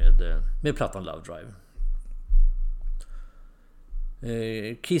här då med plattan Love Drive.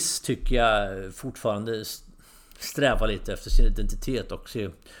 Kiss tycker jag fortfarande strävar lite efter sin identitet och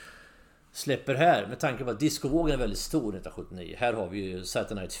släpper här, med tanke på att discovågen är väldigt stor 1979. Här har vi ju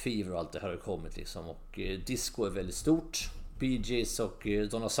Saturday Night Fever och allt det här har kommit liksom, och disco är väldigt stort. Bee Gees och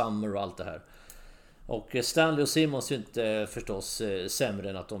Donna Summer och allt det här. Och Stanley och Simmons är inte förstås sämre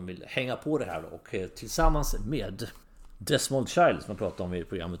än att de vill hänga på det här då. Och tillsammans med Desmond Child som jag pratade om i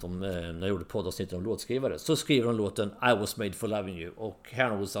programmet om när jag gjorde poddavsnitt om låtskrivare, så skriver de låten I Was Made For Loving You, och här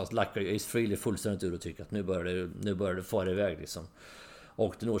någonstans lackar ju Ace Frehley fullständigt ur och tycker att nu börjar det fara iväg liksom.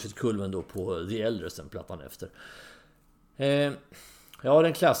 Och det når sitt kulmen då på The Elders, den plattan efter. Ja,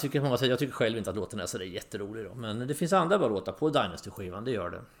 den klassiker kan man säga. Jag tycker själv inte att låten är så där jätterolig då, men det finns andra bra låtar på Dynasty-skivan, det gör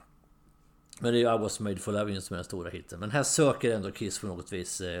det. Men det är ju I Was Made For Loving You som är den stora hitten. Men här söker ändå Kiss på något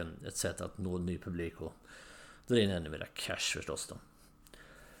vis ett sätt att nå en ny publik och dra in ännu mer cash förstås då.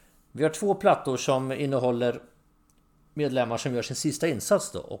 Vi har 2 plattor som innehåller medlemmar som gör sin sista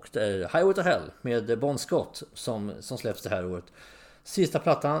insats då, och det är Highway to Hell med Bon Scott som släpps det här året. Sista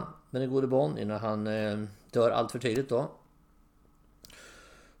plattan, den är gode Bon innan han dör allt för tidigt då.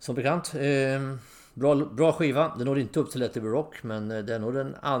 Som bekant. Bra skiva. Den når inte upp till Let It Be Rock, men den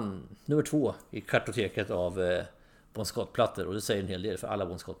når nummer 2 i kartoteket av Bon Scott-plattor, och det säger en hel del för alla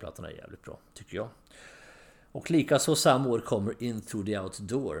Bon Scott-plattorna är jävligt bra, tycker jag. Och likaså samma år kommer In Through the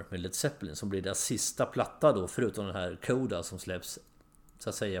Outdoor med Led Zeppelin, som blir deras sista platta då, förutom den här Coda som släpps så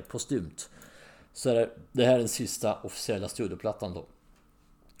att säga postumt. Så är det här är den sista officiella studioplattan då.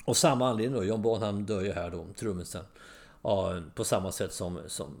 Och samma anledning då, John Bonham dör ju här då, trummisen. Ja, på samma sätt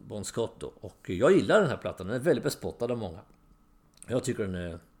som Bon Scott då. Och jag gillar den här plattan, den är väldigt bespottad av många. Jag tycker den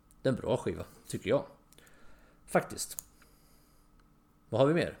är en bra skiva, tycker jag. Faktiskt. Vad har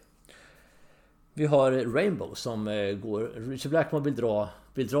vi mer? Vi har Rainbow som går... Richard Blackmore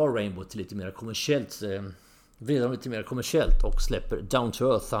vill dra Rainbow till lite mer kommersiellt. Vrider dem lite mer kommersiellt och släpper Down to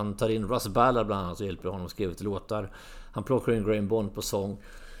Earth. Han tar in Russ Ballard bland annat och hjälper honom att skriva till låtar. Han plockar in Graham Bond på sång.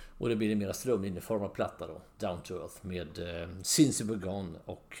 Och det blir en mera strömlinjeformad platta då, Down to Earth, med Since You Were Gone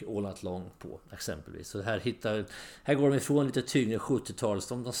och All Night Long på exempelvis. Så här går de ifrån lite tyngre 70-tals.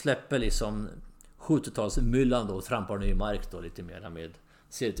 De släpper liksom 70-talsmyllan då och trampar ny mark då lite mer med,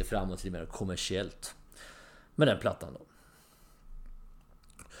 ser lite framåt, lite mer kommersiellt med den plattan då.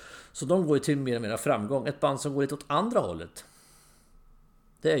 Så de går ju till mer och mer framgång. Ett band som går lite åt andra hållet,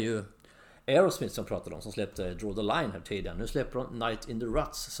 det är ju Aerosmith som pratade om, som släppte Draw the Line här tidigare. Nu släpper de Night in the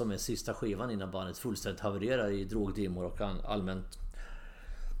Ruts som är sista skivan innan bandet fullständigt havererar i drogdimmor och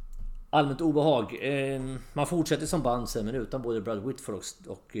allmänt obehag. Man fortsätter som band sen, men utan både Brad Whitford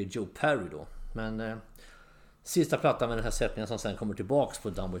och Joe Perry då. Men sista plattan med den här sättningen som sen kommer tillbaks på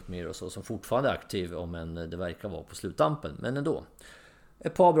Done With Me och så, som fortfarande är aktiv, om än det verkar vara på sluttampen, men ändå.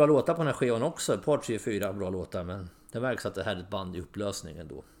 Ett par bra låtar på den här skivan också, ett par 3-4 bra låtar, men det märks att det här är ett band i upplösning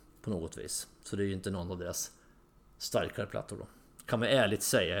ändå på något vis. Så det är ju inte någon av deras starkare plattor då, kan man ärligt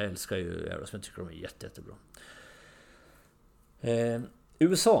säga. Jag älskar ju Aerosmith, jag tycker de är jättebra.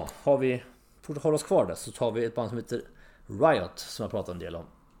 USA har vi, för att hålla oss kvar där, så tar vi ett band som heter Riot, som jag pratat en del om.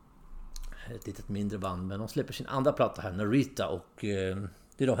 Ett litet mindre band, men de släpper sin andra platta här, Narita, och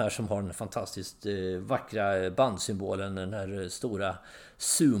det är de här som har den fantastiskt vackra bandsymbolen, den här stora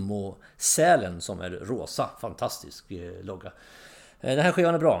sumo-sälen som är rosa, fantastisk logga. Den här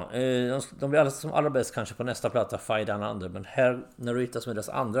skivan är bra. De blir som allra bäst kanske på nästa platta, Fight Down Under, men här, Narita, som är deras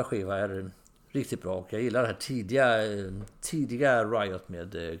andra skiva, är riktigt bra, och jag gillar det här tidiga Riot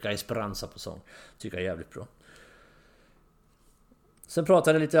med Guy Speranza på sång, tycker jag är jävligt bra. Sen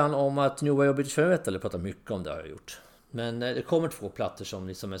pratade jag lite grann om att New Wave of British Heavy Metal, eller pratar mycket om det har jag gjort. Men det kommer 2 plattor som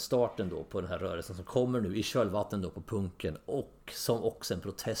liksom är starten då på den här rörelsen, som kommer nu i kölvatten då på punken, och som också en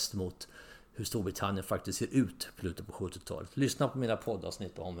protest mot hur Storbritannien faktiskt ser ut på slutet på 70-talet. Lyssna på mina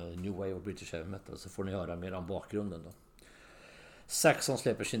poddavsnitt om New Wave of British Heavy Metal, så får ni höra mer om bakgrunden då. Saxon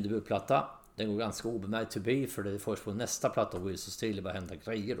släpper sin debutplatta. Den går ganska obemärkt to be, för det är först på nästa platta av Wheels of Steel det bara hända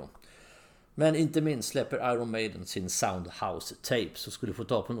grejer då. Men inte minst släpper Iron Maiden sin Soundhouse Tape, så skulle du få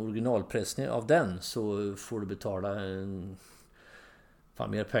ta på en originalpressning av den, så får du betala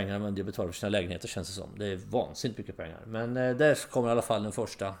mer pengar än det betalar för sina lägenheter, känns det som. Det är vansinnigt mycket pengar. Men där kommer i alla fall den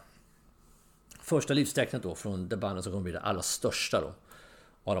första livstecknet då från det bandet som kommer bli det allra största då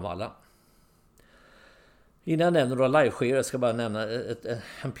av dem alla. Innan jag nämner några liveskivor, jag ska bara nämna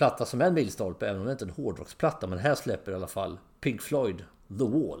en platta som är en milstolpe, även om det inte är en hårdrocksplatta, men här släpper i alla fall Pink Floyd The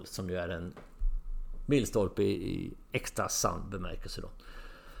Wall, som ju är en milstolpe i extra sann bemärkelse då.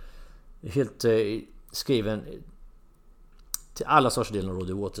 Helt skriven till alla sorts delen av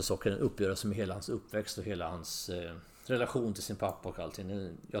Roger Waters, och en uppgörelse med hela hans uppväxt och hela hans relation till sin pappa och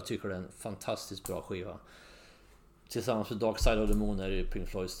allting. Jag tycker det är en fantastiskt bra skiva. Tillsammans med Dark Side of the Moon är det Pink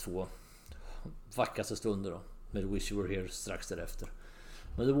Floyds 2 vackraste stunder då, med Wish You Were Here strax därefter.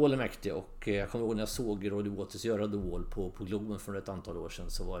 Men The Wall är mäktig, och jag kommer ihåg när jag såg Roger Waters göra The Wall på Globen för ett antal år sedan,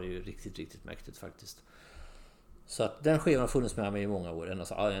 så var det ju riktigt mäktigt faktiskt. Så att den skivan har funnits med mig i många år, ända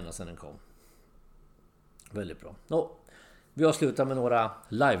sedan den kom. Väldigt bra. Vi har slutat med några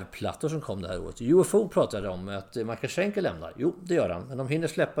liveplattor som kom det här året. UFO pratade om att Michael Schenker lämnar. Jo, det gör han. Men de hinner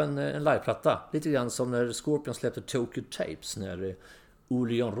släppa en liveplatta. Lite grann som när Scorpion släppte Tokyo Tapes. När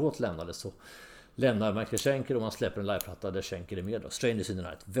Ole Jon Roth lämnade, så lämnar Michael Schenker och man släpper en liveplatta där Schenker är med. Strangers in the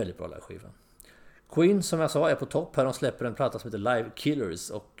Night. Väldigt bra liveskiva. Queen, som jag sa, är på topp här. De släpper en platta som heter Live Killers.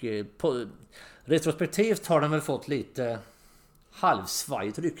 Och på retrospektivt har den väl fått lite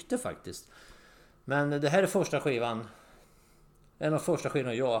halvsvajigt rykte faktiskt. Men det här är första skivan. En av första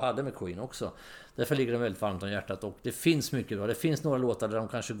skivorna jag hade med Queen också. Därför ligger den väldigt varmt om hjärtat, och det finns mycket bra. Det finns några låtar där de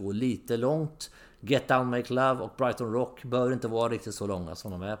kanske går lite långt. Get Down, Make Love och Brighton Rock bör inte vara riktigt så långa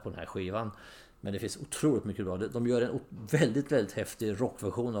som de är på den här skivan. Men det finns otroligt mycket bra. De gör en väldigt häftig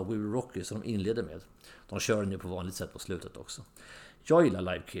rockversion av We Will Rock You som de inleder med. De kör den ju på vanligt sätt på slutet också. Jag gillar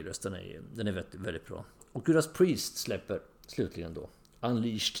Live Killers, den är väldigt bra. Och Judas Priest släpper slutligen då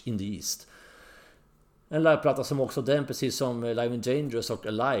Unleashed in the East. En liveplatta som också den, precis som Live and Dangerous och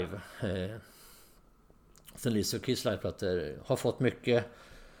Alive, Thin Lizzy och Kiss liveplattor, har fått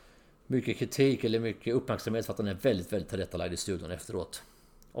mycket kritik eller mycket uppmärksamhet för att den är väldigt, väldigt tillrättalagd i studion efteråt.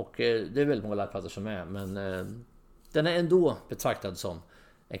 Och det är väldigt många liveplattor som är, men den är ändå betraktad som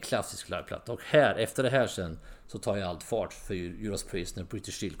en klassisk liveplatta. Och här, efter det här sen, så tar jag allt fart för Judas Priest när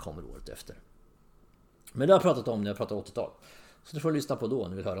British Steel kommer året efter. Men det har jag pratat om när jag pratar 80-tal. Så det får du lyssna på då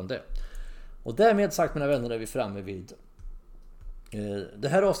när vi hör om det. Och därmed sagt, mina vänner, är vi framme vid det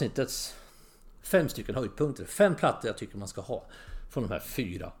här avsnittets 5 stycken höjdpunkter. 5 plattor jag tycker man ska ha från de här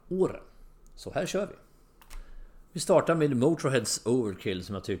 4 åren. Så här kör vi. Vi startar med Motorheads Overkill,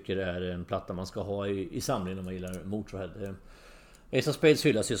 som jag tycker är en platta man ska ha i samlingen om man gillar Motorhead. Ace of Spades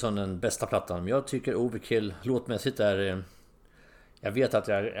hyllas ju som den bästa plattan, men jag tycker Overkill låtmässigt är... Jag vet att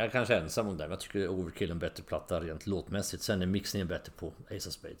jag är kanske ensam om det, men jag tycker Overkill är en bättre platta rent låtmässigt. Sen är mixningen bättre på Ace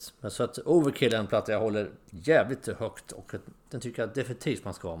of Spades. Men så att Overkill är en platta jag håller jävligt högt, och den tycker jag definitivt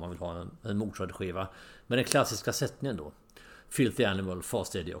man ska ha om man vill ha en Motorhead-skiva. Men den klassiska sättningen då. Filthy Animal,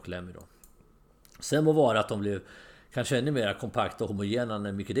 Fast Eddie och Lemmy då. Sen må vara att de blev kanske ännu mer kompakta och homogena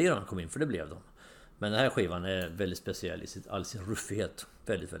när Mickey Deron kom in, för det blev de. Men den här skivan är väldigt speciell i all sin ruffighet.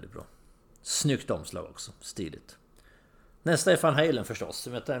 Väldigt, väldigt bra. Snyggt omslag också, stiligt. Nästa är Van Halen förstås.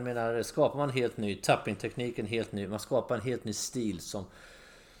 Jag menar, skapar man helt ny tapping-tekniken, helt ny, man skapar en helt ny stil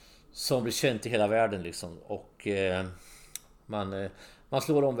som blir känt i hela världen liksom. Och man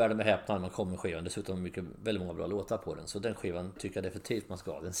slår om världen med häpnad när man kommer med skivan. Dessutom väldigt många bra låtar på den. Så den skivan tycker jag definitivt man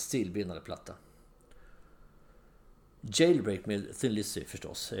ska ha. En stilbildande platta. Jailbreak med Thin Lizzy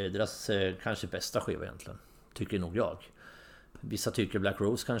förstås. Deras kanske bästa skiva egentligen. Tycker nog jag. Vissa tycker Black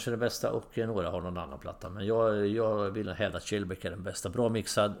Rose kanske är det bästa, och några har någon annan platta. Men jag vill hävda att Jailbreak är den bästa. Bra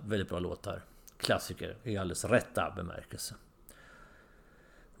mixad, väldigt bra låtar. Klassiker i alldeles rätta bemärkelse.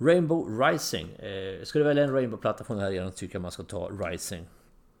 Rainbow Rising. Ska du välja en Rainbow-platta från den här eran, tycker jag man ska ta Rising.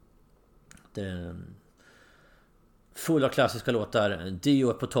 Den full av klassiska låtar. Dio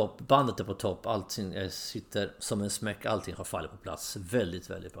är på topp, bandet är på topp, allting sitter som en smäck, allting har fallit på plats. Väldigt,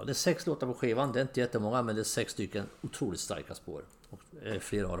 väldigt bra. Det är 6 låtar på skivan, det är inte jättemånga, men det är 6 stycken otroligt starka spår. Och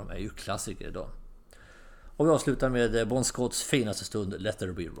flera av dem är ju klassiker idag. Och vi avslutar med Bon Scotts finaste stund, Let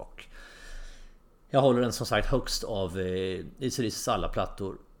There Be Rock. Jag håller den som sagt högst av AC/DC:s alla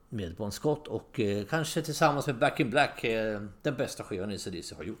plattor med Bon Scott, och kanske tillsammans med Back in Black den bästa skivan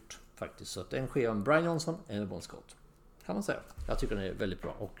AC/DC har gjort faktiskt. Så att en skiva med Brian Johnson eller Bon Scott, kan man säga. Jag tycker den är väldigt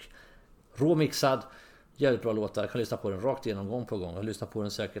bra och råmixad, jävligt bra låtar. Jag kan lyssna på den rakt igenom gång på gång. Jag lyssnar på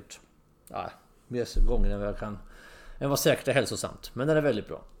den säkert mer gånger än vad jag kan, än vad säkert är hälsosamt. Men den är väldigt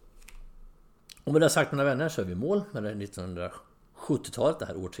bra. Och med det sagt, mina vänner, så är vi mål med det 1970-talet, det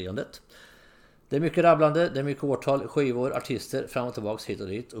här årtiondet. Det är mycket rabblande, det är mycket årtal, skivor, artister, fram och tillbaks, hit och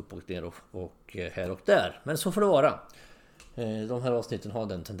dit, upp och ner och här och där. Men så får det vara. De här avsnitten har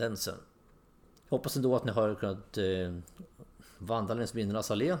den tendensen. Jag hoppas ändå att ni har kunnat vandra längs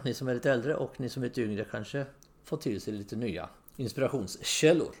vinnernas allé, ni som är lite äldre, och ni som är lite yngre kanske får till sig lite nya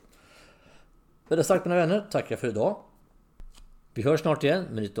inspirationskällor. Med det sagt, mina vänner, tackar för idag. Vi hörs snart igen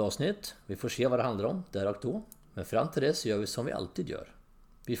med nytt avsnitt. Vi får se vad det handlar om där och då. Men fram till det så gör vi som vi alltid gör.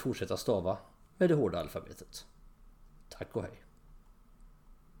 Vi fortsätter stava med det hårda alfabetet. Tack och hej.